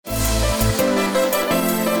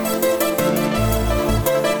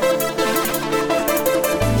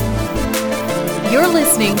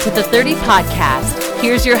listening to the 30 Podcast.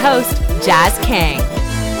 Here's your host, Jazz Kang.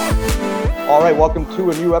 All right, welcome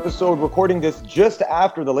to a new episode. Recording this just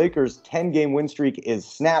after the Lakers' 10-game win streak is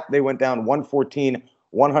snapped. They went down 114-100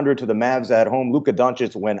 to the Mavs at home. Luka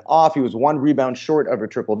Doncic went off. He was one rebound short of a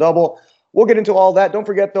triple-double. We'll get into all that. Don't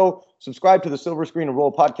forget, though, subscribe to the Silver Screen and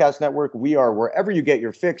Roll Podcast Network. We are wherever you get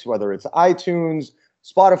your fix, whether it's iTunes,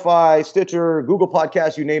 Spotify, Stitcher, Google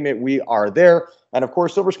Podcasts, you name it, we are there. And, of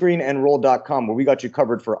course, silverscreenandroll.com, where we got you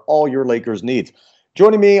covered for all your Lakers needs.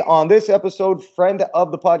 Joining me on this episode, friend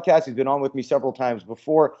of the podcast, he's been on with me several times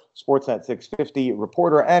before, Sportsnet 650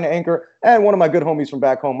 reporter and anchor, and one of my good homies from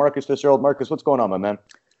back home, Marcus Fitzgerald. Marcus, what's going on, my man?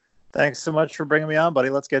 Thanks so much for bringing me on, buddy.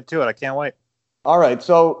 Let's get to it. I can't wait. All right,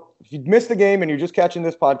 so if you missed the game and you're just catching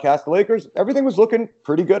this podcast, the Lakers, everything was looking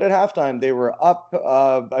pretty good at halftime. They were up,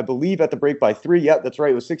 I believe, at the break by 3. Yep, that's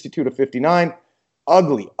right. It was 62-59.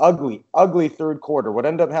 Ugly third quarter. What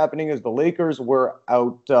ended up happening is the Lakers were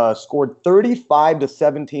scored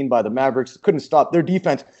 35-17 by the Mavericks. Couldn't stop their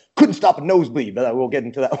defense. Couldn't stop a nosebleed. But we'll get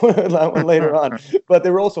into that one later on. But they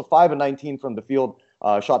were also 5-19 from the field.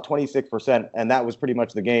 Shot 26%, and that was pretty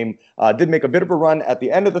much the game. Did make a bit of a run at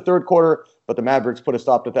the end of the third quarter, but the Mavericks put a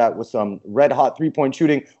stop to that with some red-hot three-point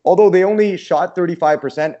shooting. Although they only shot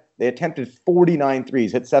 35%, they attempted 49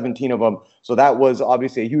 threes, hit 17 of them. So that was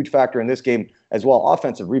obviously a huge factor in this game as well.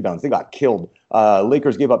 Offensive rebounds, they got killed.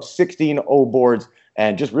 Lakers gave up 16 boards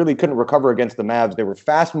and just really couldn't recover against the Mavs. They were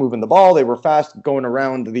fast moving the ball. They were fast going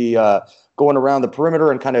around the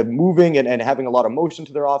perimeter and kind of moving and having a lot of motion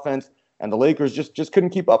to their offense. And the Lakers just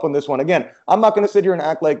couldn't keep up on this one. Again, I'm not going to sit here and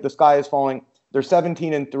act like the sky is falling. They're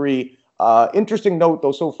 17-3. Interesting note,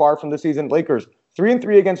 though, so far from the season, Lakers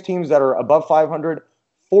 3-3 against teams that are above 500,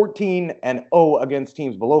 14-0 against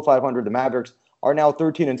teams below 500. The Mavericks are now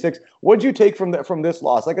 13-6. What did you take from this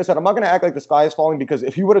loss? Like I said, I'm not going to act like the sky is falling, because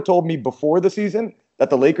if you would have told me before the season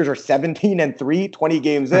that the Lakers are 17-3, 20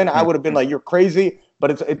 games in, I would have been like, you're crazy.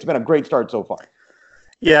 But it's been a great start so far.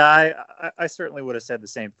 Yeah, I certainly would have said the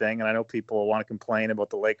same thing. And I know people want to complain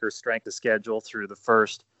about the Lakers' strength of schedule through the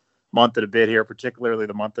first month and a bit here, particularly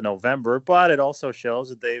the month of November. But it also shows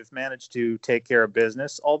that they've managed to take care of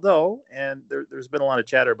business. Although, and there's been a lot of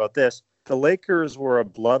chatter about this, the Lakers were a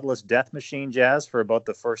bloodless death machine, Jazz, for about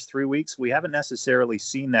the first 3 weeks. We haven't necessarily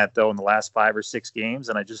seen that, though, in the last 5 or 6 games.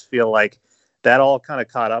 And I just feel like that all kind of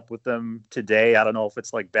caught up with them today. I don't know if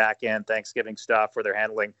it's like back end Thanksgiving stuff where they're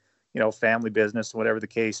handling family business, whatever the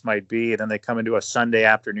case might be. And then they come into a Sunday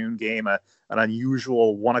afternoon game, an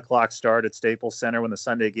unusual 1:00 start at Staples Center when the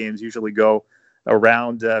Sunday games usually go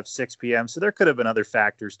around 6 p.m. So there could have been other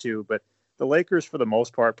factors too. But the Lakers, for the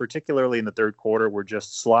most part, particularly in the third quarter, were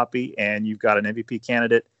just sloppy. And you've got an MVP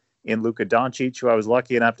candidate in Luka Doncic, who I was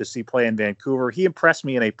lucky enough to see play in Vancouver. He impressed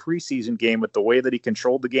me in a preseason game with the way that he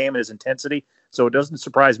controlled the game and his intensity. So it doesn't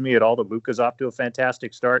surprise me at all that Luka's off to a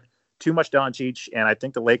fantastic start. Too much Doncic, and I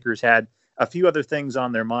think the Lakers had a few other things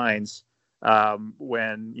on their minds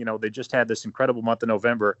when they just had this incredible month of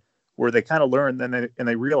November where they kind of learned and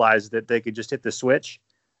they realized that they could just hit the switch.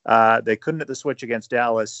 They couldn't hit the switch against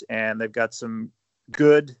Dallas, and they've got some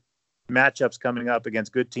good matchups coming up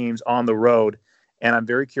against good teams on the road, and I'm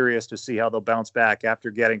very curious to see how they'll bounce back after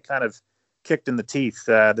getting kind of kicked in the teeth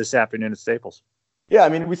this afternoon at Staples. Yeah, I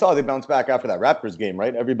mean, we saw they bounce back after that Raptors game,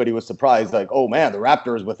 right? Everybody was surprised, like, oh, man, the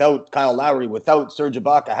Raptors without Kyle Lowry, without Serge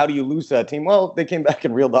Ibaka, how do you lose that team? Well, they came back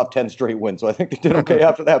and reeled off 10 straight wins, so I think they did okay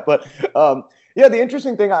after that. But, the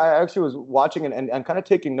interesting thing, I actually was watching and kind of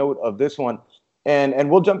taking note of this one, and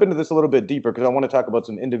we'll jump into this a little bit deeper because I want to talk about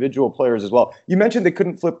some individual players as well. You mentioned they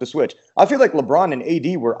couldn't flip the switch. I feel like LeBron and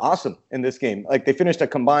AD were awesome in this game. Like, they finished a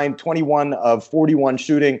combined 21 of 41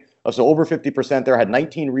 shooting, so over 50% there, had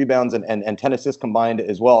 19 rebounds and 10 assists combined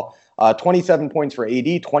as well. 27 points for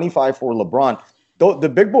AD, 25 for LeBron. The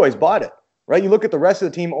big boys bought it, right? You look at the rest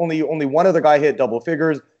of the team, only one other guy hit double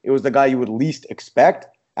figures. It was the guy you would least expect,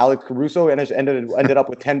 Alex Caruso, and ended up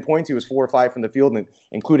with 10 points. He was 4 or 5 from the field,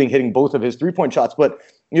 including hitting both of his three-point shots. But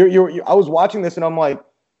I was watching this, and I'm like,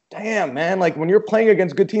 damn, man, like when you're playing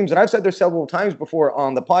against good teams, and I've said this several times before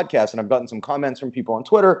on the podcast, and I've gotten some comments from people on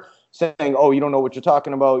Twitter saying, oh, you don't know what you're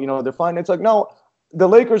talking about. They're fine. It's like, no, the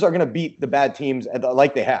Lakers are going to beat the bad teams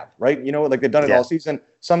like they have, right? Like they've done it all season.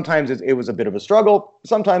 Sometimes it was a bit of a struggle.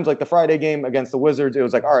 Sometimes, like the Friday game against the Wizards, it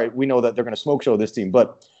was like, all right, we know that they're going to smoke show this team.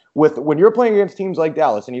 But when you're playing against teams like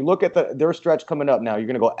Dallas and you look at their stretch coming up now, you're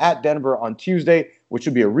going to go at Denver on Tuesday, which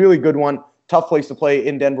should be a really good one. Tough place to play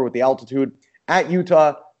in Denver with the altitude. At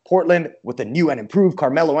Utah, Portland with the new and improved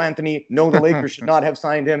Carmelo Anthony. No, the Lakers should not have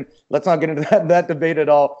signed him. Let's not get into that debate at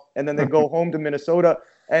all. And then they go home to Minnesota.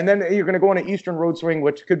 And then you're going to go on an Eastern road swing,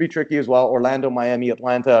 which could be tricky as well. Orlando, Miami,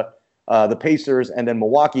 Atlanta. the Pacers, and then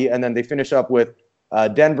Milwaukee. And then they finish up with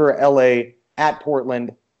Denver, LA, at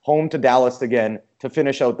Portland, home to Dallas again to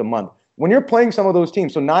finish out the month. When you're playing some of those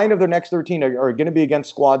teams, so 9 of their next 13 are going to be against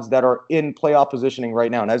squads that are in playoff positioning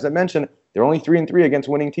right now. And as I mentioned, they're only 3-3 against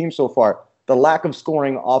winning teams so far. The lack of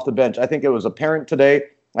scoring off the bench, I think it was apparent today.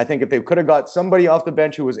 I think if they could have got somebody off the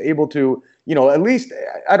bench who was able to, at least,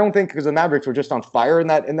 I don't think, because the Mavericks were just on fire in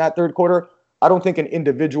that third quarter, I don't think an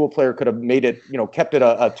individual player could have made it, kept it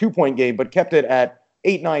a 2-point game, but kept it at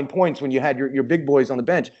 8-9 points when you had your big boys on the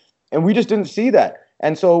bench. And we just didn't see that.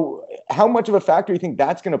 And so how much of a factor do you think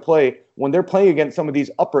that's going to play when they're playing against some of these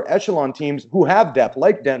upper echelon teams who have depth,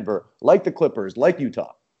 like Denver, like the Clippers, like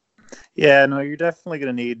Utah? Yeah, no, you're definitely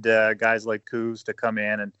going to need guys like Kuz to come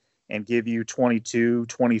in and give you 22,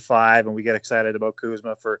 25, and we get excited about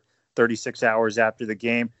Kuzma for 36 hours after the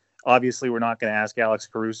game. Obviously, we're not going to ask Alex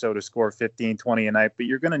Caruso to score 15, 20 a night, but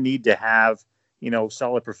you're going to need to have,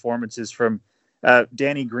 solid performances from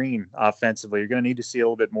Danny Green offensively. You're going to need to see a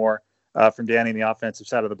little bit more from Danny on the offensive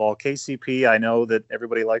side of the ball. KCP, I know that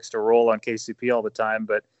everybody likes to roll on KCP all the time,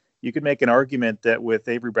 but you could make an argument that with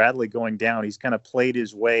Avery Bradley going down, he's kind of played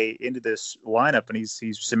his way into this lineup, and he's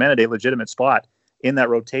cemented a legitimate spot in that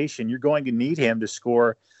rotation. You're going to need him to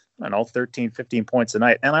score, 13, 15 points a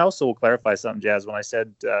night. And I also will clarify something, Jazz, when I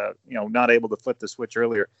said, not able to flip the switch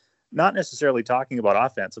earlier, not necessarily talking about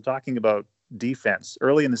offense. I'm talking about defense.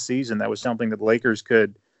 Early in the season, that was something that the Lakers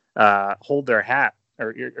could hold their hat,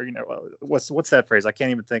 or what's that phrase? I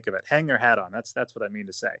can't even think of it. Hang their hat on. That's what I mean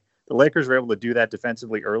to say. The Lakers were able to do that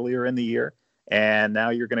defensively earlier in the year, and now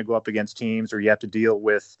you're going to go up against teams where you have to deal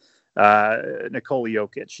with Nikola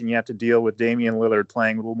Jokic, and you have to deal with Damian Lillard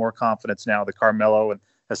playing with a little more confidence now. The Carmelo and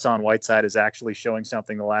Hassan Whiteside is actually showing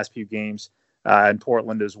something the last few games in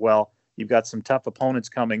Portland as well. You've got some tough opponents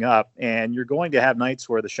coming up, and you're going to have nights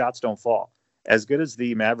where the shots don't fall. As good as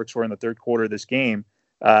the Mavericks were in the third quarter of this game,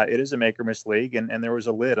 it is a make-or-miss league, and there was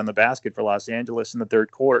a lid on the basket for Los Angeles in the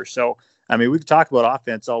third quarter. So, we can talk about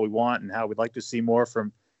offense all we want and how we'd like to see more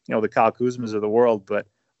from, the Kyle Kuzmas of the world, but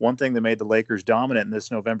one thing that made the Lakers dominant in this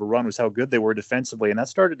November run was how good they were defensively, and that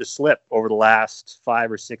started to slip over the last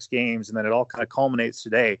 5 or 6 games, and then it all kind of culminates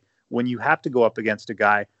today when you have to go up against a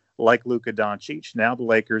guy like Luka Doncic. Now the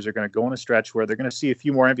Lakers are going to go in a stretch where they're going to see a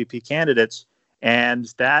few more MVP candidates,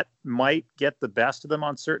 and that might get the best of them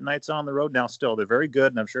on certain nights on the road. Now, still, they're very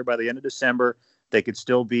good, and I'm sure by the end of December, they could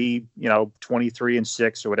still be,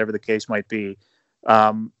 23-6 or whatever the case might be.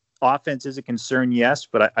 Offense is a concern, yes,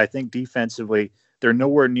 but I think defensively, they're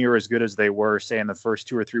nowhere near as good as they were, say, in the first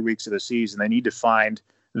 2 or 3 weeks of the season. They need to find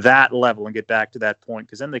that level and get back to that point,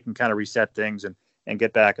 because then they can kind of reset things and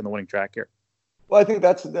get back in the winning track here. Well, I think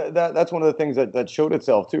that's one of the things that showed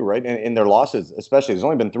itself too, right? In their losses, especially. There's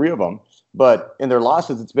only been 3 of them, but in their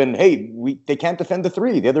losses, it's been, hey, they can't defend the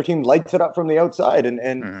 3. The other team lights it up from the outside,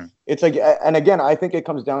 and it's like, and again, I think it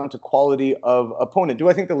comes down to quality of opponent. Do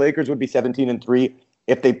I think the Lakers would be 17-3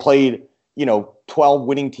 if they played, 12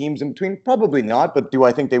 winning teams in between? Probably not. But do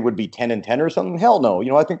I think they would be 10-10 or something? Hell no.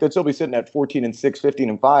 I think they'd still be sitting at 14-6,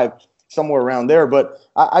 15-5, somewhere around there. But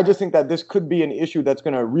I just think that this could be an issue that's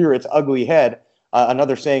going to rear its ugly head.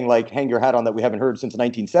 Another saying like "hang your hat on" that we haven't heard since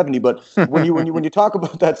 1970. But when you talk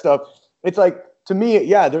about that stuff, it's like, to me,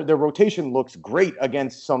 yeah, their rotation looks great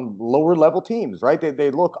against some lower level teams, right?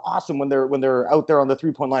 They look awesome when they're out there on the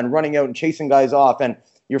 3-point line, running out and chasing guys off, and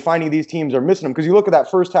you're finding these teams are missing them. Because you look at that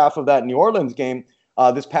first half of that New Orleans game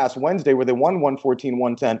this past Wednesday where they won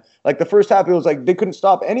 114-110. Like, the first half, it was like they couldn't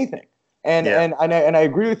stop anything. And I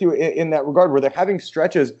agree with you in that regard, where they're having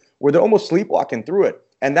stretches where they're almost sleepwalking through it.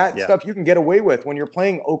 And that stuff you can get away with when you're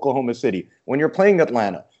playing Oklahoma City, when you're playing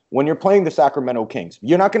Atlanta, when you're playing the Sacramento Kings.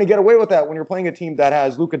 You're not going to get away with that when you're playing a team that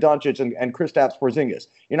has Luka Doncic and Kristaps Porzingis.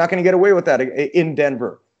 You're not going to get away with that in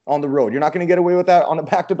Denver on the road. You're not going to get away with that on a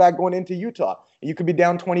back-to-back going into Utah. You could be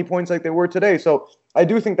down 20 points like they were today. So I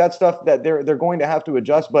do think that's stuff that they're going to have to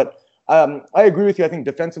adjust. But I agree with you. I think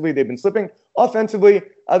defensively they've been slipping. Offensively,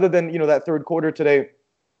 other than that third quarter today,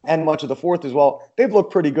 and much of the fourth as well, they've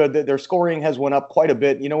looked pretty good. Their scoring has went up quite a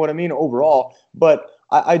bit, you know what I mean, overall. But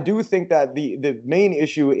I do think that the main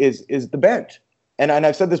issue is the bench. And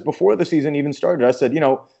I've said this before the season even started. I said,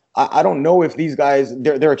 I don't know if these guys,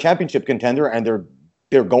 they're a championship contender, and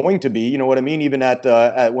they're going to be, you know what I mean, even at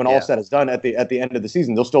when all said is done at the end of the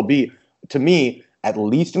season. They'll still be, to me, at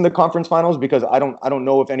least in the conference finals, because I don't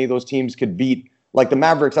know if any of those teams could beat, like the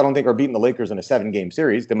Mavericks, I don't think are beating the Lakers in a 7-game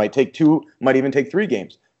series. They might take 2, might even take 3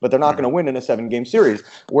 games, but they're not going to win in a 7-game series.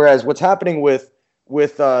 Whereas what's happening with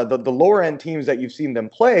the lower end teams that you've seen them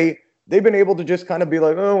play, they've been able to just kind of be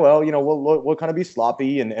like, oh, well, we'll kind of be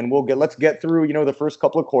sloppy and let's get through, the first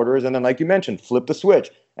couple of quarters. And then, like you mentioned, flip the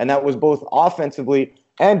switch. And that was both offensively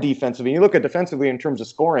and defensively. You look at defensively in terms of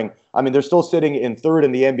scoring. I mean, they're still sitting in third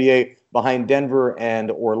in the NBA behind Denver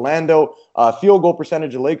and Orlando. Field goal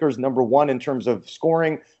percentage of Lakers, number one in terms of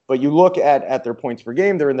scoring. But you look at their points per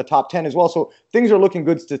game, they're in the top 10 as well. So things are looking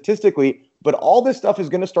good statistically. But all this stuff is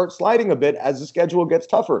going to start sliding a bit as the schedule gets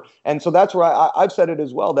tougher. And so that's where I've said it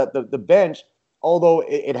as well, that the bench, although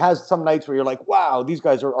it has some nights where you're like, wow, these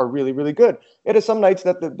guys are really, really good. It has some nights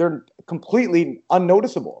that they're completely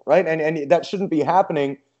unnoticeable, right? And that shouldn't be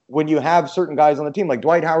happening when you have certain guys on the team. Like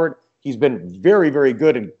Dwight Howard, he's been very, very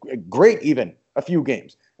good and great even a few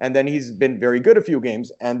games. And then he's been very good a few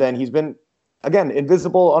games. And then he's been, again,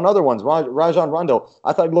 invisible on other ones. Rajon Rondo,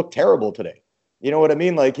 I thought he looked terrible today. You know what I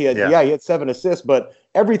mean? Like he had 7 assists, but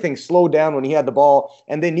everything slowed down when he had the ball.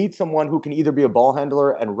 And they need someone who can either be a ball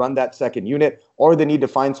handler and run that second unit, or they need to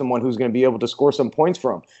find someone who's going to be able to score some points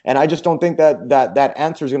for him. And I just don't think that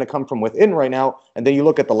answer is going to come from within right now. And then you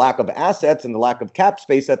look at the lack of assets and the lack of cap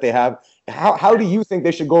space that they have. How do you think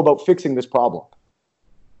they should go about fixing this problem?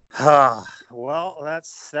 Well,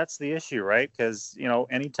 that's the issue, right? Because,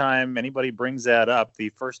 anytime anybody brings that up, the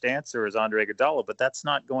first answer is Andre Iguodala, but that's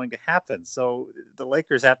not going to happen. So the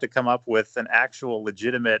Lakers have to come up with an actual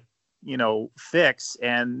legitimate, fix.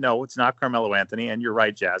 And no, it's not Carmelo Anthony. And you're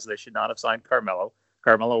right, Jazz. They should not have signed Carmelo.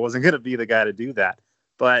 Carmelo wasn't going to be the guy to do that.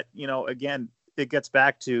 But, again, it gets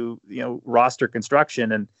back to, roster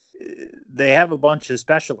construction, and they have a bunch of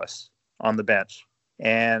specialists on the bench.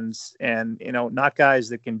 And not guys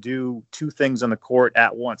that can do two things on the court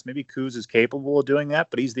at once. Maybe Kuz is capable of doing that,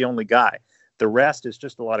 but he's the only guy. The rest is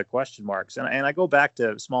just a lot of question marks. And I go back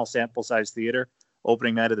to small sample size theater,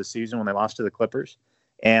 opening night of the season when they lost to the Clippers.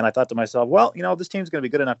 And I thought to myself, well, this team's going to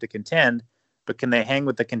be good enough to contend, but can they hang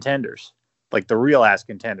with the contenders? Like the real ass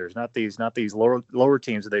contenders, not these lower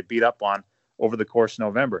teams that they beat up on over the course of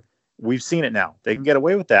November. We've seen it now. They can get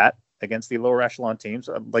away with that against the lower echelon teams.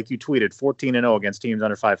 Like you tweeted, 14-0 against teams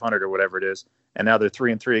under 500 or whatever it is. And now they're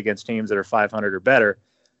 3-3 against teams that are 500 or better.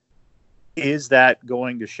 Is that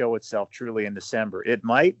going to show itself truly in December? It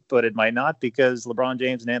might, but it might not, because LeBron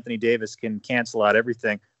James and Anthony Davis can cancel out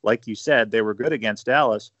everything. Like you said, they were good against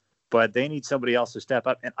Dallas, but they need somebody else to step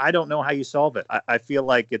up. And I don't know how you solve it. I feel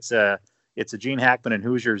like it's a Gene Hackman and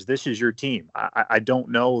Hoosiers. This is your team. I don't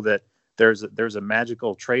know that there's a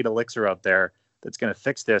magical trade elixir out there that's going to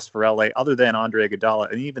fix this for LA, other than Andre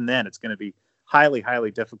Iguodala. And even then, it's going to be highly, highly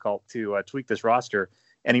difficult to tweak this roster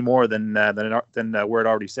any more than where it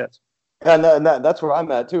already sits. And that's where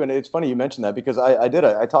I'm at too. And it's funny you mentioned that, because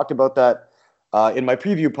I talked about that in my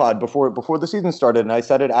preview pod before the season started, and I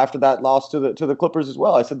said it after that loss to the Clippers as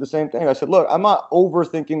well. I said the same thing. I said, look, I'm not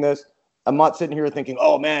overthinking this. I'm not sitting here thinking,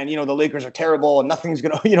 oh man, the Lakers are terrible and nothing's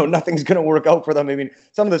gonna work out for them. I mean,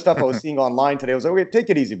 some of the stuff I was seeing online today, I was like, okay,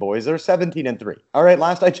 take it easy, boys. They're 17-3. All right,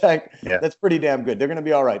 last I checked, That's pretty damn good. They're gonna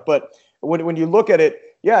be all right. But when you look at it,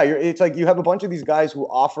 it's like you have a bunch of these guys who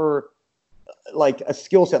offer like a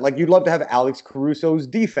skill set. Like you'd love to have Alex Caruso's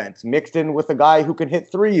defense mixed in with a guy who can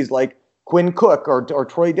hit threes, like Quinn Cook or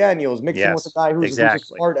Troy Daniels, mixed in with a guy who's as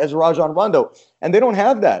smart as Rajon Rondo, and they don't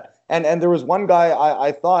have that. And there was one guy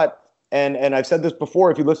I thought. And I've said this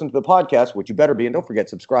before, if you listen to the podcast, which you better be, and don't forget,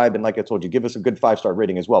 subscribe, and like I told you, give us a good 5-star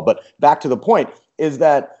rating as well. But back to the point is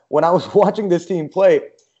that when I was watching this team play,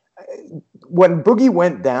 when Boogie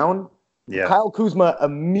went down, Kyle Kuzma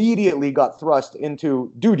immediately got thrust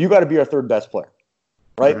into, dude, you got to be our third best player,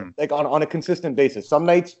 right? Mm-hmm. Like on a consistent basis. Some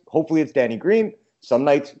nights, hopefully it's Danny Green. Some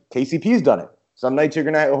nights, KCP's done it. Some nights you're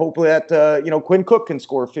going to hopefully Quinn Cook can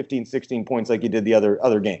score 15, 16 points like he did the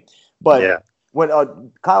other game. But when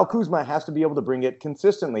Kyle Kuzma has to be able to bring it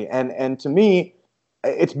consistently. And to me,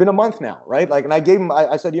 it's been a month now, right? Like, and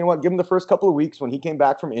I said, you know what, give him the first couple of weeks when he came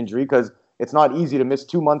back from injury, because it's not easy to miss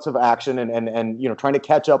 2 months of action and trying to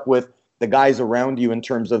catch up with the guys around you in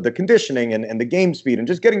terms of the conditioning and the game speed and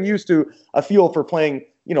just getting used to a feel for playing,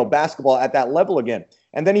 basketball at that level again.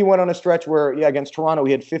 And then he went on a stretch where, against Toronto,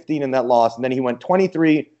 he had 15 in that loss. And then he went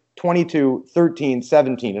 23, 22, 13,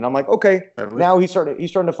 17. And I'm like, okay, now he's starting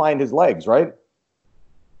to find his legs, right?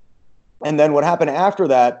 And then what happened after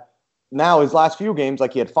that, now his last few games,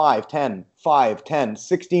 like he had 5, 10, 5, 10,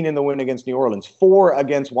 16 in the win against New Orleans, 4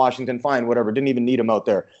 against Washington, fine, whatever, didn't even need him out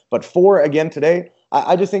there. But 4 again today,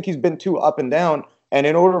 I just think he's been too up and down. And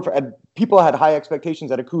in order for people had high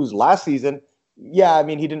expectations at Kuz last season. Yeah, I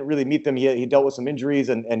mean, he didn't really meet them. He dealt with some injuries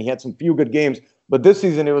and he had some few good games. But this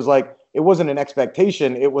season, it was like, it wasn't an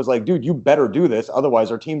expectation. It was like, dude, you better do this.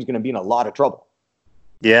 Otherwise, our team's going to be in a lot of trouble.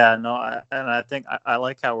 Yeah, no, I think I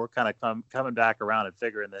like how we're kind of coming back around and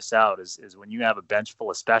figuring this out. Is when you have a bench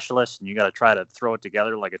full of specialists and you got to try to throw it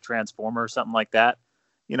together like a transformer or something like that.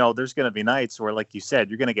 There's going to be nights where, like you said,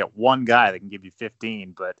 you're going to get one guy that can give you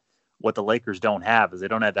 15, but what the Lakers don't have is they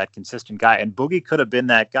don't have that consistent guy. And Boogie could have been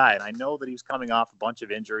that guy. And I know that he's coming off a bunch of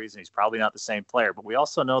injuries and he's probably not the same player, but we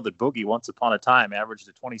also know that Boogie once upon a time averaged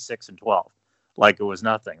a 26 and 12 like it was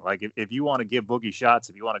nothing. Like if you want to give Boogie shots,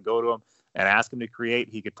 if you want to go to him and ask him to create,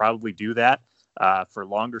 he could probably do that for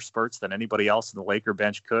longer spurts than anybody else in the Laker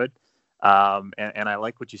bench could. And I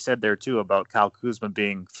like what you said there, too, about Kyle Kuzma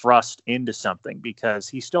being thrust into something because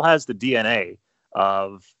he still has the DNA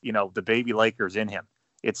of, the baby Lakers in him.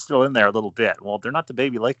 It's still in there a little bit. Well, they're not the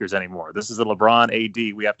baby Lakers anymore. This is the LeBron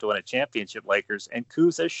AD. We have to win a championship Lakers. And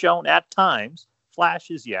Kuz has shown at times,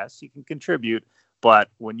 flashes, yes, he can contribute. But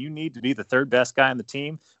when you need to be the third best guy on the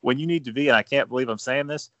team, when you need to be, and I can't believe I'm saying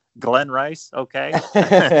this, Glenn Rice, okay,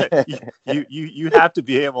 you have to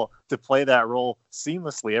be able to play that role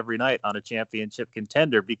seamlessly every night on a championship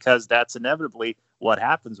contender because that's inevitably what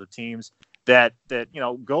happens with teams that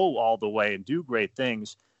go all the way and do great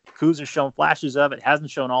things. Kuz has shown flashes of it, hasn't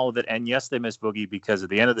shown all of it, and yes, they miss Boogie because at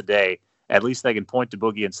the end of the day, at least they can point to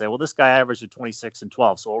Boogie and say, well, this guy averaged a 26 and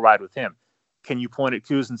 12, so we'll ride with him. Can you point at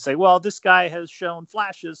Kuz and say, well, this guy has shown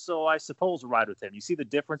flashes, so I suppose we'll ride with him? You see the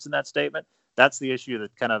difference in that statement? That's the issue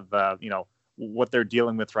that kind of, what they're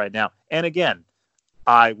dealing with right now. And again,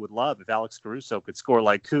 I would love if Alex Caruso could score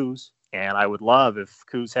like Kuz, and I would love if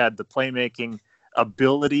Kuz had the playmaking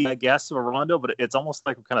ability, I guess, of a Rondo, but it's almost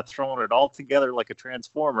like we're kind of throwing it all together like a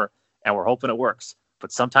transformer, and we're hoping it works.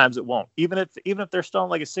 But sometimes it won't. Even if they're still on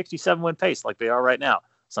like a 67-win pace like they are right now,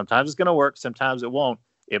 sometimes it's going to work, sometimes it won't.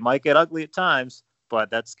 It might get ugly at times,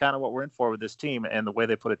 but that's kind of what we're in for with this team and the way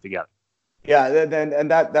they put it together. Yeah,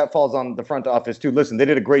 and that falls on the front office too. Listen, they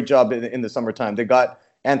did a great job in the summertime. They got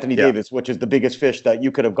Anthony Davis, which is the biggest fish that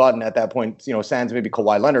you could have gotten at that point. Sans maybe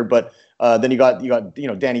Kawhi Leonard, but then you got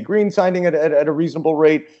Danny Green signing at a reasonable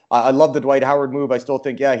rate. I love the Dwight Howard move. I still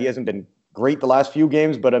think he hasn't been great the last few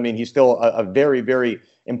games, but I mean he's still a very, very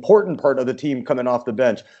important part of the team coming off the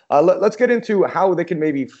bench. Let's get into how they can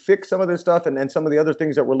maybe fix some of this stuff and some of the other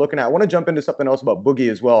things that we're looking at. I want to jump into something else about Boogie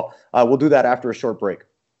as well. We'll do that after a short break.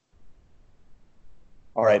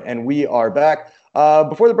 All right, and we are back.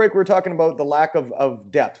 Before the break, we were talking about the lack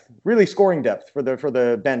of depth, really scoring depth for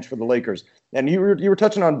the bench for the Lakers. And you were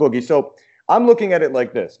touching on Boogie. So I'm looking at it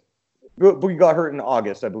like this. Boogie got hurt in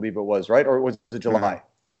August, I believe it was, right? Or was it July?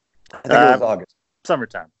 I think it was August.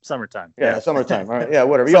 Summertime. Yeah, summertime. All right. Yeah,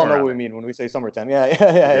 whatever. You all know what we mean when we say summertime.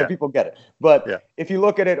 Yeah. People get it. But if you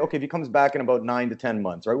look at it, okay, if he comes back in about 9 to 10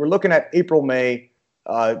 months, right? We're looking at April, May.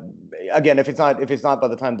 Again, if it's not by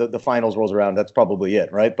the time the finals rolls around, that's probably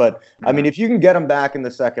it, right? But I mean, if you can get him back in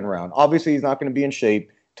the second round, obviously he's not going to be in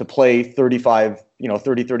shape to play 35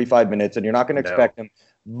 minutes, and you're not going to expect him.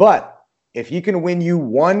 But if he can win you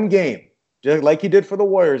one game, just like he did for the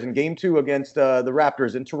Warriors in Game 2 against the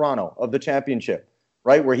Raptors in Toronto of the championship,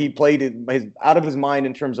 right, where he played out of his mind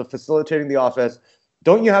in terms of facilitating the offense,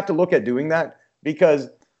 don't you have to look at doing that? Because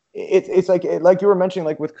it's like you were mentioning,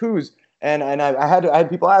 like with Kuz. And I had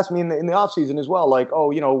people ask me in the offseason as well, like,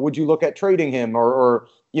 oh, would you look at trading him or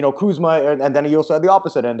Kuzma? And then he also had the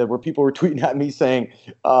opposite end where people were tweeting at me saying,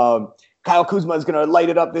 Kyle Kuzma is going to light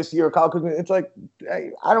it up this year. Kyle Kuzma, it's like,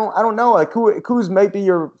 I don't know. Like, Kuz might be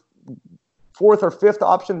your fourth or fifth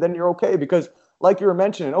option, then you're okay. Because like you were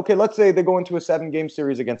mentioning, okay, let's say they go into a 7-game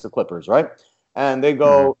series against the Clippers, right? And they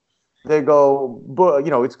go,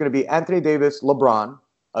 it's going to be Anthony Davis, LeBron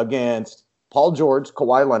against Paul George,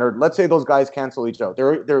 Kawhi Leonard. Let's say those guys cancel each out.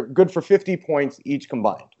 They're good for 50 points each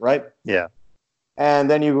combined, right? Yeah.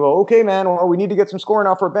 And then you go, okay, man, well, we need to get some scoring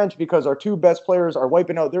off our bench because our two best players are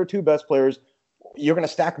wiping out their two best players. You're going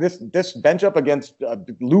to stack this bench up against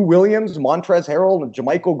Lou Williams, Montrezl Harrell, and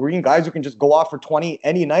JaMychal Green, guys who can just go off for 20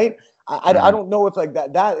 any night. I don't know if like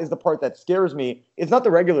that is the part that scares me. It's not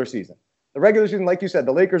the regular season. The regular season, like you said,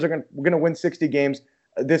 the Lakers are going to win 60 games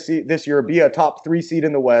this year, be a top 3 seed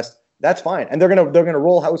in the West. That's fine. And they're gonna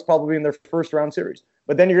roll house probably in their first round series.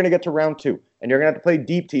 But then you're gonna get to round 2, and you're gonna have to play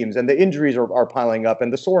deep teams, and the injuries are piling up,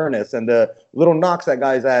 and the soreness and the little knocks that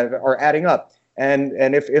guys are adding up. And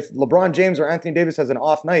if LeBron James or Anthony Davis has an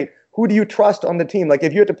off night, who do you trust on the team? Like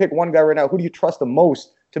if you had to pick one guy right now, who do you trust the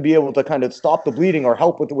most to be able to kind of stop the bleeding or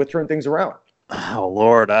help with turn things around? Oh,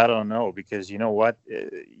 Lord, I don't know, because you know what?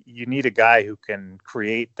 You need a guy who can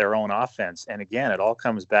create their own offense. And again, it all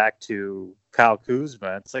comes back to Kyle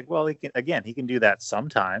Kuzma. It's like, well, he can do that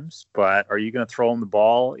sometimes, but are you going to throw him the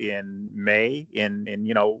ball in May in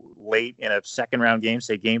late in a second round game,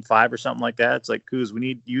 say game 5 or something like that? It's like, Kuz, we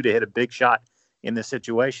need you to hit a big shot in this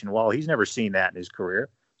situation. Well, he's never seen that in his career,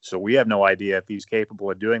 so we have no idea if he's capable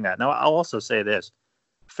of doing that. Now, I'll also say this.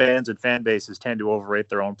 Fans and fan bases tend to overrate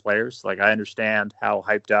their own players. Like, I understand how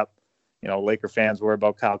hyped up, Laker fans were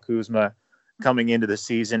about Kyle Kuzma coming into the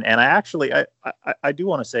season. And I do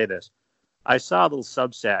want to say this. I saw a little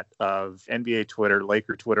subset of NBA Twitter,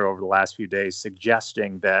 Laker Twitter over the last few days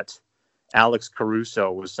suggesting that Alex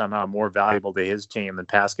Caruso was somehow more valuable to his team than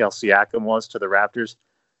Pascal Siakam was to the Raptors.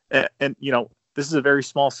 And this is a very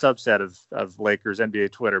small subset of Lakers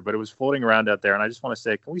NBA Twitter, but it was floating around out there. And I just want to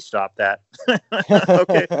say, can we stop that?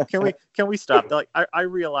 Okay. Can we stop that? Like, I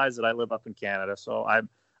realize that I live up in Canada, so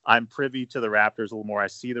I'm privy to the Raptors a little more. I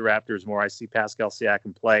see the Raptors more. I see Pascal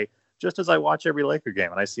Siakam play just as I watch every Laker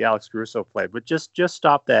game, and I see Alex Caruso play. But just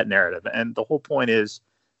stop that narrative. And the whole point is,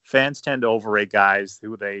 fans tend to overrate guys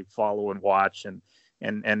who they follow and watch and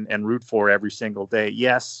root for every single day.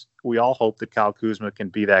 Yes, we all hope that Kyle Kuzma can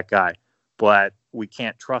be that guy, but we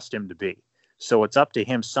can't trust him to be. So it's up to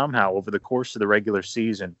him somehow over the course of the regular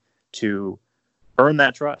season to earn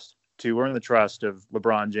that trust, to earn the trust of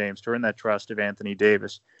LeBron James, to earn that trust of Anthony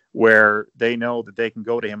Davis, where they know that they can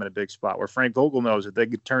go to him in a big spot, where Frank Vogel knows that they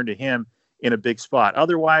could turn to him in a big spot.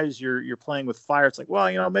 Otherwise, you're playing with fire. It's like,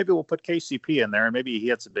 well, maybe we'll put KCP in there and maybe he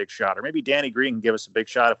hits a big shot, or maybe Danny Green can give us a big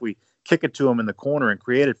shot if we kick it to him in the corner and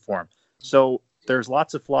create it for him. So there's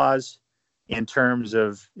lots of flaws in terms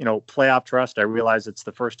of, playoff trust. I realize it's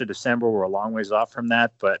the 1st of December. We're a long ways off from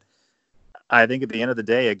that, but I think at the end of the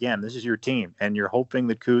day, again, this is your team and you're hoping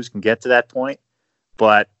that Kuz can get to that point,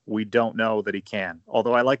 but we don't know that he can.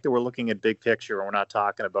 Although I like that we're looking at big picture and we're not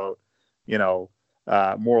talking about,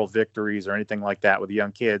 moral victories or anything like that with the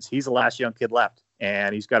young kids. He's the last young kid left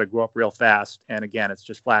and he's got to grow up real fast. And again, it's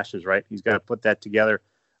just flashes, right? He's got to put that together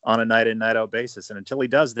on a night in, night out basis. And until he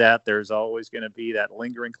does that, there's always going to be that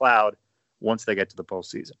lingering cloud once they get to the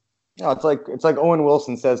postseason. No, it's like Owen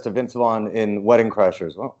Wilson says to Vince Vaughn in Wedding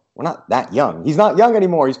Crashers. Well, we're not that young. He's not young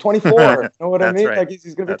anymore. He's 24. You know what I mean? Right. Like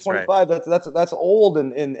he's going to be 25. Right. That's old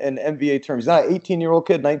in NBA terms. He's not an 18-year-old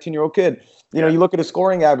kid, 19-year-old kid. You look at his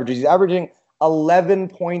scoring averages. He's averaging 11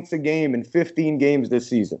 points a game in 15 games this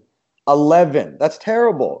season. 11. That's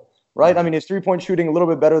terrible. Right. I mean, his 3-point shooting a little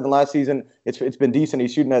bit better than last season. It's been decent.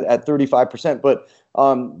 He's shooting at 35%. But,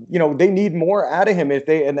 they need more out of him if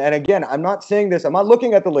they and again, I'm not saying this. I'm not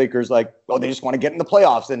looking at the Lakers like, oh, they just want to get in the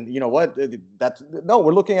playoffs. And you know what?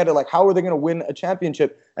 We're looking at it like, how are they going to win a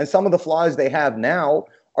championship? And some of the flaws they have now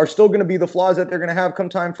are still going to be the flaws that they're going to have come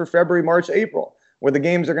time for February, March, April, where the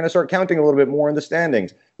games are going to start counting a little bit more in the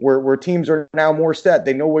standings, where teams are now more set.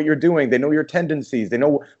 They know what you're doing. They know your tendencies. They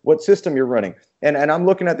know what system you're running. And I'm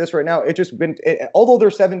looking at this right now. Although they're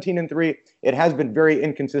 17-3, it has been very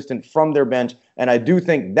inconsistent from their bench. And I do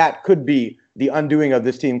think that could be the undoing of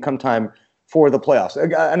this team come time for the playoffs.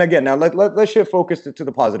 And again, now let's shift focus to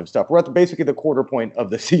the positive stuff. We're at basically the quarter point of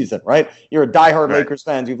the season, right? You're a diehard Right. Lakers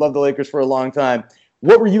fans. You've loved the Lakers for a long time.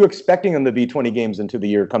 What were you expecting them to be 20 games into the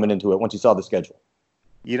year coming into it once you saw the schedule?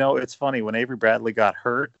 It's funny. When Avery Bradley got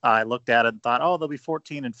hurt, I looked at it and thought, they'll be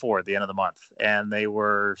 14-4 at the end of the month. And they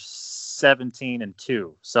were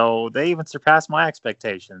 17-2. So they even surpassed my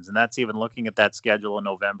expectations. And that's even looking at that schedule in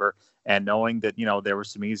November and knowing that, there were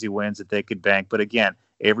some easy wins that they could bank. But again,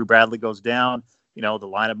 Avery Bradley goes down, the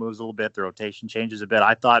lineup moves a little bit, the rotation changes a bit.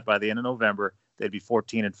 I thought by the end of November, they'd be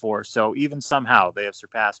 14-4. So even somehow they have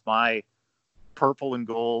surpassed my purple and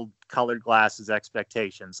gold colored glasses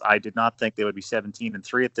expectations. I did not think they would be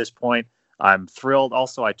 17-3 at this point. I'm thrilled.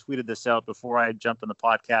 Also, I tweeted this out before I jumped on the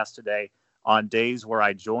podcast today. On days where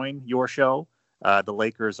I join your show, the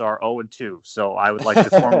Lakers are 0-2. So I would like to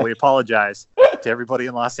formally apologize to everybody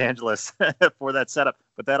in Los Angeles for that setup.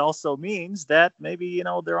 But that also means that maybe,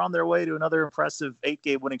 they're on their way to another impressive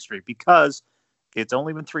 8-game winning streak, because it's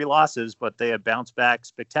only been 3 losses, but they have bounced back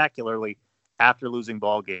spectacularly after losing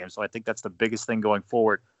ball games. So I think that's the biggest thing going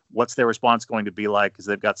forward. What's their response going to be like? Because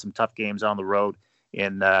they've got some tough games on the road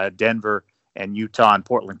in Denver and Utah and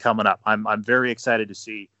Portland coming up. I'm very excited to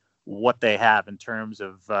see what they have in terms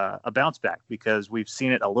of a bounce back, because we've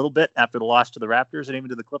seen it a little bit after the loss to the Raptors and even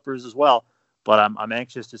to the Clippers as well. But I'm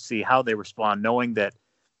anxious to see how they respond, knowing that,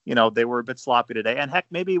 they were a bit sloppy today. And heck,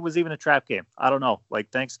 maybe it was even a trap game. I don't know,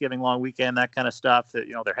 like Thanksgiving long weekend, that kind of stuff, that,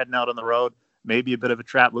 they're heading out on the road. Maybe a bit of a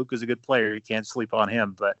trap. Luke is a good player. You can't sleep on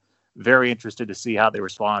him, but very interested to see how they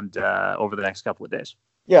respond over the next couple of days.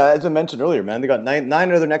 Yeah, as I mentioned earlier, man, they got nine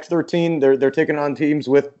out of their next 13. They're taking on teams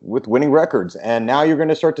with winning records, and now you're going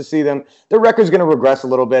to start to see them. Their record's going to regress a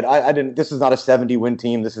little bit. I didn't. This is not a 70-win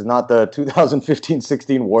team. This is not the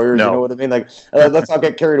 2015-16 Warriors. You know No. what I mean? Like, let's not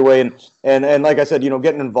get carried away. And like I said,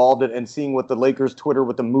 getting involved and seeing what the Lakers Twitter,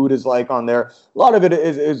 what the mood is like on there. A lot of it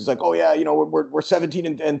is like, oh yeah, we're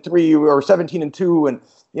 17-3 or 17-2, and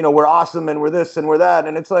we're awesome and we're this and we're that,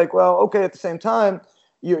 and it's like, well, okay, at the same time.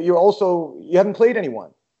 You haven't played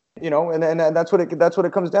anyone, and that's what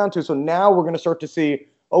it comes down to. So now we're going to start to see,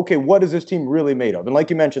 okay, what is this team really made of? And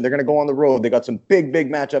like you mentioned, they're going to go on the road. They got some big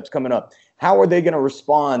matchups coming up. How are they going to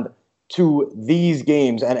respond to these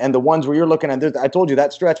games and the ones where you're looking at? I told you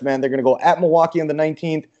that stretch, man. They're going to go at Milwaukee on the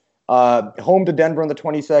 19th, home to Denver on the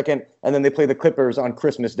 22nd, and then they play the Clippers on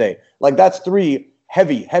Christmas Day. Like, that's three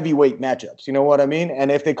heavyweight matchups. You know what I mean?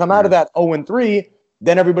 And if they come out of that 0-3,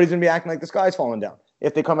 then everybody's going to be acting like the sky's falling down.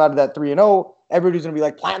 If they come out of that 3-0, everybody's going to be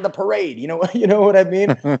like, plan the parade. You know what I mean?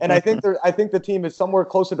 And I think the team is somewhere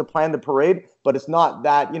closer to plan the parade, but it's not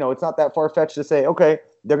that, it's not that far-fetched to say, okay,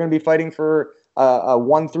 they're going to be fighting for a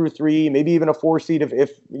 1-3, maybe even a 4 seed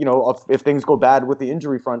if things go bad with the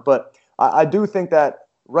injury front. But I do think that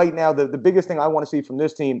right now the biggest thing I want to see from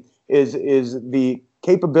this team is the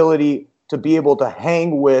capability to be able to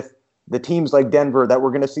hang with the teams like Denver that we're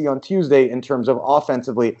going to see on Tuesday in terms of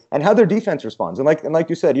offensively and how their defense responds. And like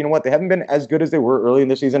you said, you know what? They haven't been as good as they were early in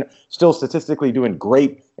the season, still statistically doing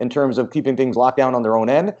great in terms of keeping things locked down on their own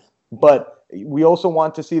end. But we also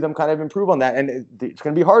want to see them kind of improve on that. And it's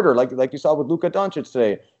going to be harder, like you saw with Luka Doncic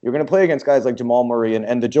today. You're going to play against guys like Jamal Murray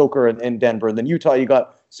and the Joker in Denver. And then Utah, you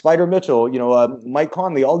got Spider Mitchell, Mike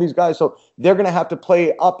Conley, all these guys. So they're going to have to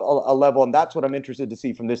play up a level. And that's what I'm interested to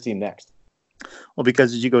see from this team next. Well,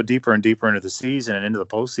 because as you go deeper and deeper into the season and into the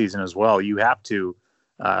postseason as well, you have to,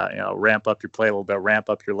 ramp up your play a little bit,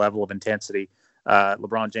 ramp up your level of intensity.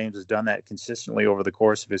 LeBron James has done that consistently over the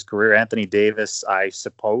course of his career. Anthony Davis, I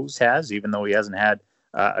suppose, has, even though he hasn't had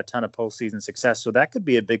a ton of postseason success. So that could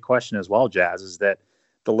be a big question as well, Jazz, is that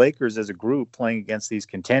the Lakers as a group playing against these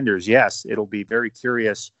contenders, yes, it'll be very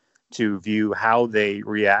curious to view how they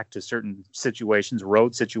react to certain situations,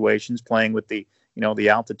 road situations, playing with the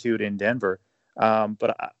altitude in Denver.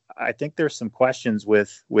 But I think there's some questions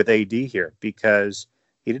with AD here because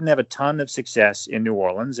he didn't have a ton of success in New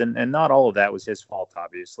Orleans, and not all of that was his fault,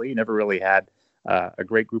 obviously. He never really had a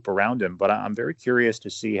great group around him. But I'm very curious to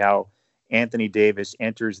see how Anthony Davis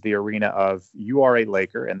enters the arena of, you are a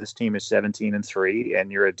Laker, and this team is 17-3, and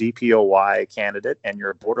you're a DPOY candidate, and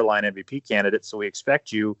you're a borderline MVP candidate, so we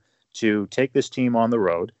expect you to take this team on the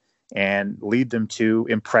road and lead them to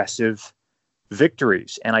impressive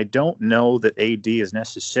victories. And I don't know that AD has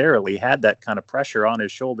necessarily had that kind of pressure on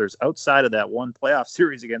his shoulders outside of that one playoff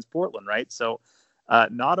series against Portland, right? So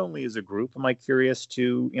not only as a group am I curious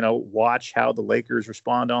to, watch how the Lakers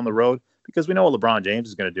respond on the road, because we know what LeBron James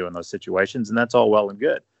is going to do in those situations, and that's all well and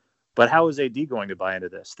good. But how is AD going to buy into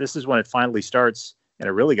this? This is when it finally starts, and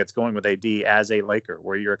it really gets going with AD as a Laker,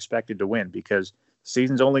 where you're expected to win, because the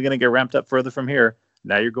season's only going to get ramped up further from here.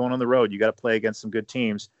 Now you're going on the road. You got to play against some good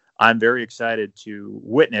teams. I'm very excited to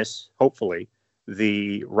witness, hopefully,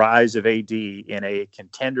 the rise of AD in a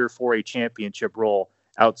contender for a championship role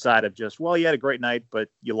outside of just, well, you had a great night, but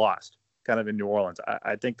you lost, kind of in New Orleans.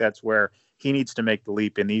 I think that's where he needs to make the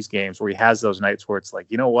leap in these games, where he has those nights where it's like,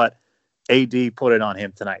 you know what, AD put it on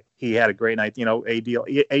him tonight. He had a great night. AD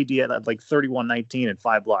had like 31-19 and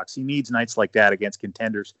 5 blocks. He needs nights like that against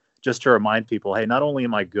contenders just to remind people, hey, not only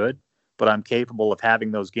am I good, but I'm capable of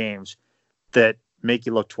having those games that make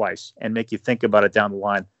you look twice and make you think about it down the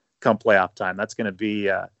line come playoff time. That's going to be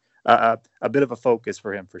a bit of a focus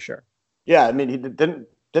for him for sure. Yeah, I mean, he didn't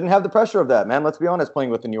have the pressure of that, man. Let's be honest,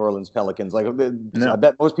 playing with the New Orleans Pelicans. Like, no. I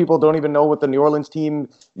bet most people don't even know what the New Orleans team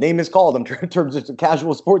name is called in terms of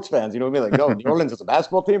casual sports fans. You know what I mean? Like, no, New Orleans is a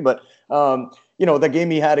basketball team, but the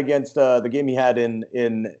game he had against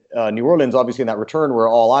in New Orleans, obviously in that return where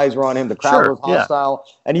all eyes were on him, the crowd was hostile,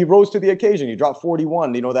 and he rose to the occasion. He dropped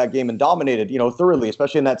 41, that game, and dominated, thoroughly,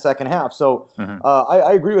 especially in that second half. So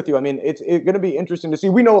I agree with you. I mean, it's going to be interesting to see.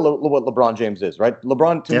 We know what LeBron James is, right?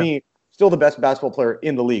 LeBron, to me, still the best basketball player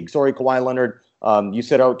in the league. Sorry, Kawhi Leonard. You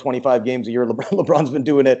sit out 25 games a year. LeBron's been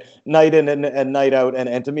doing it night in and night out.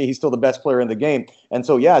 And to me, he's still the best player in the game. And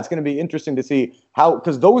so, yeah, it's going to be interesting to see how,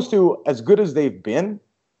 because those two, as good as they've been,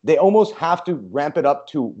 they almost have to ramp it up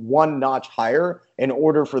to one notch higher in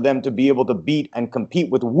order for them to be able to beat and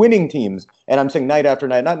compete with winning teams. And I'm saying night after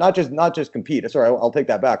night, not just compete. Sorry, I'll take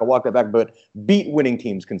that back. I'll walk that back, but beat winning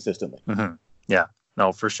teams consistently. Mm-hmm. Yeah,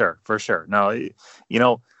 no, for sure. No,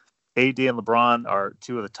 AD and LeBron are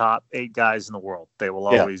two of the top 8 guys in the world. They will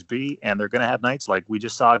always be, and they're going to have nights like we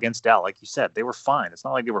just saw against Dell. Like you said, they were fine. It's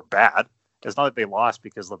not like they were bad. It's not like they lost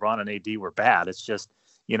because LeBron and AD were bad. It's just,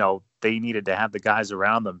 they needed to have the guys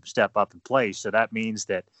around them step up and play. So that means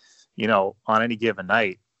that, on any given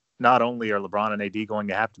night, not only are LeBron and AD going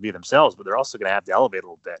to have to be themselves, but they're also going to have to elevate a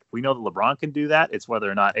little bit. We know that LeBron can do that. It's whether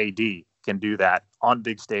or not AD can do that on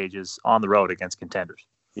big stages on the road against contenders.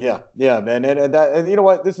 Yeah, man. And you know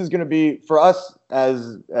what? This is going to be, for us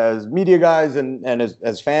as media guys and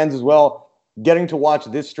as fans as well, getting to watch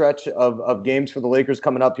this stretch of games for the Lakers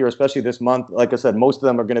coming up here, especially this month. Like I said, most of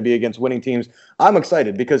them are going to be against winning teams. I'm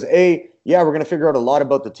excited because we're going to figure out a lot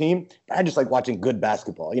about the team. I just like watching good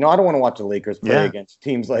basketball. I don't want to watch the Lakers play against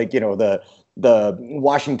teams like, the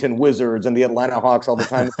Washington Wizards and the Atlanta Hawks all the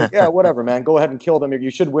time. It's like, yeah, whatever, man. Go ahead and kill them.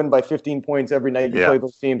 You should win by 15 points every night you play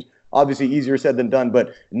those teams. Obviously easier said than done,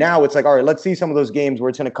 but now it's like, all right, let's see some of those games where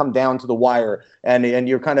it's going to come down to the wire and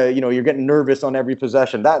you're kind of, you're getting nervous on every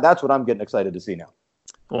possession. That's what I'm getting excited to see now.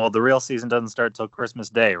 Well, the real season doesn't start till Christmas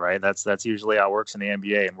Day, right? That's usually how it works in the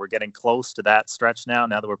NBA, and we're getting close to that stretch now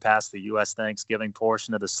that we're past the U.S. Thanksgiving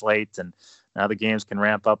portion of the slate, and now the games can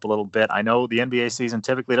ramp up a little bit. I know the NBA season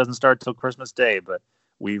typically doesn't start till Christmas Day, but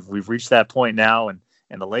we've reached that point now, and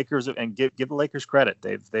the Lakers, and give the Lakers credit.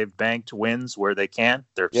 They've banked wins where they can.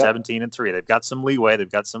 They're 17-3. They've got some leeway. They've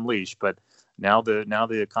got some leash. But now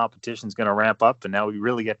the competition's going to ramp up, and now we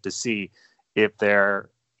really get to see if they're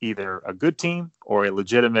either a good team or a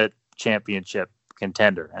legitimate championship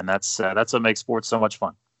contender, and that's what makes sports so much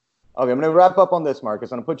fun. Okay, I'm going to wrap up on this,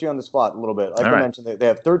 Marcus. I'm going to put you on the spot a little bit. Like I mentioned, they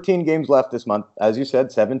have 13 games left this month. As you said,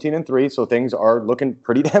 17-3. So things are looking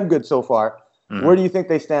pretty damn good so far. Where do you think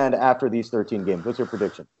they stand after these 13 games? What's your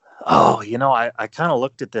prediction? Oh, I kind of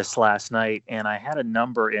looked at this last night, and I had a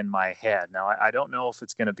number in my head. Now, I don't know if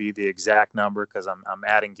it's going to be the exact number because I'm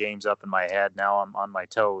adding games up in my head. Now I'm on my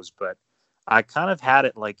toes, but I kind of had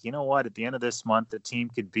it like, at the end of this month, the team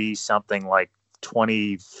could be something like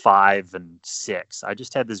 25-6. I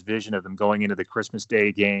just had this vision of them going into the Christmas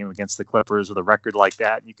Day game against the Clippers with a record like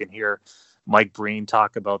that. And you can hear Mike Breen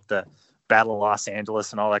talk about the Battle of Los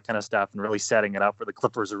Angeles and all that kind of stuff, and really setting it up where the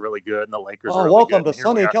Clippers are really good and the Lakers are really welcome good. to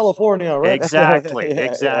sunny California, right?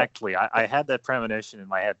 Exactly. I had that premonition in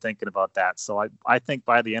my head thinking about that. So I think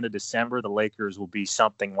by the end of December, the Lakers will be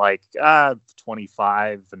something like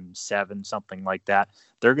 25-7, something like that.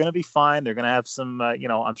 They're going to be fine. They're going to have some,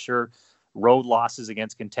 I'm sure, road losses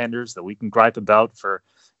against contenders that we can gripe about for,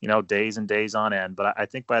 days and days on end. But I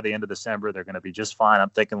think by the end of December, they're going to be just fine.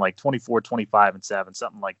 I'm thinking like 24-25-7,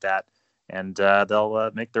 something like that. And they'll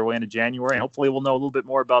make their way into January. And hopefully we'll know a little bit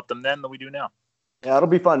more about them then than we do now. Yeah, it'll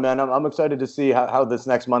be fun, man. I'm excited to see how this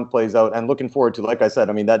next month plays out and looking forward to, like I said,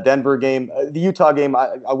 that Denver game, the Utah game,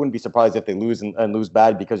 I wouldn't be surprised if they lose and lose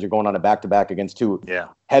bad because you're going on a back-to-back against two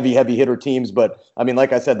heavy hitter teams. But,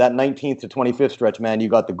 like I said, that 19th to 25th stretch, man, you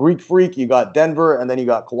got the Greek Freak, you got Denver, and then you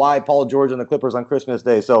got Kawhi, Paul George, and the Clippers on Christmas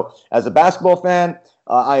Day. So as a basketball fan,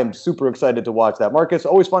 I am super excited to watch that. Marcus,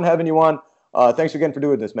 always fun having you on. Thanks again for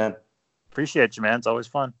doing this, man. Appreciate you, man. It's always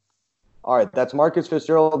fun. All right, that's Marcus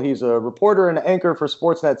Fitzgerald. He's a reporter and anchor for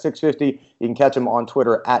Sportsnet 650. You can catch him on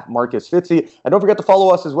Twitter at Marcus Fitzy. And don't forget to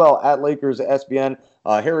follow us as well at Lakers SBN.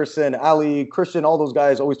 Harrison, Ali, Christian, all those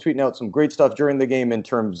guys always tweeting out some great stuff during the game in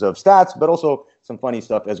terms of stats, but also some funny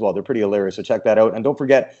stuff as well. They're pretty hilarious, so check that out. And don't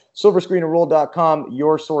forget, silverscreenandroll.com,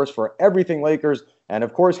 your source for everything Lakers. And,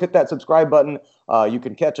 of course, hit that subscribe button. You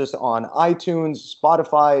can catch us on iTunes,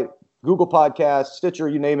 Spotify, Google Podcasts, Stitcher,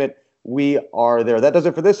 you name it. We are there. That does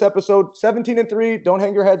it for this episode. 17-3. Don't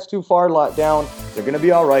hang your heads too far down. They're going to be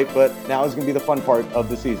all right, but now is going to be the fun part of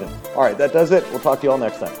the season. All right, that does it. We'll talk to you all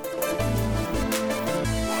next time.